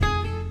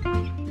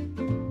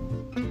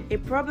A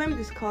problem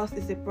discussed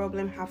is a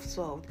problem half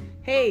solved.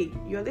 Hey,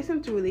 you're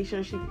listening to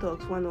Relationship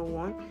Talks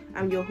 101.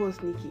 I'm your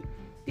host, Nikki.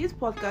 This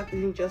podcast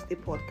isn't just a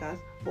podcast,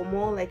 but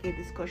more like a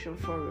discussion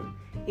forum.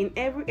 In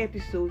every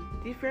episode,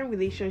 different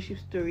relationship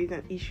stories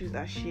and issues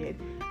are shared,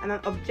 and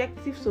an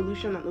objective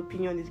solution and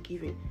opinion is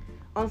given.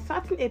 On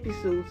certain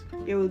episodes,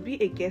 there will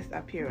be a guest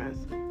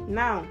appearance.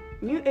 Now,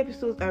 new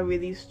episodes are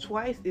released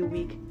twice a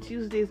week,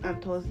 Tuesdays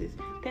and Thursdays,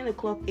 10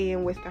 o'clock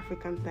a.m. West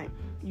African time.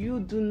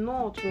 You do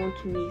not want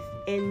to miss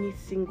any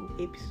single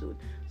episode.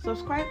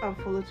 Subscribe and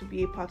follow to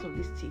be a part of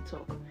this Tea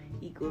Talk.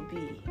 It go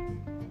be.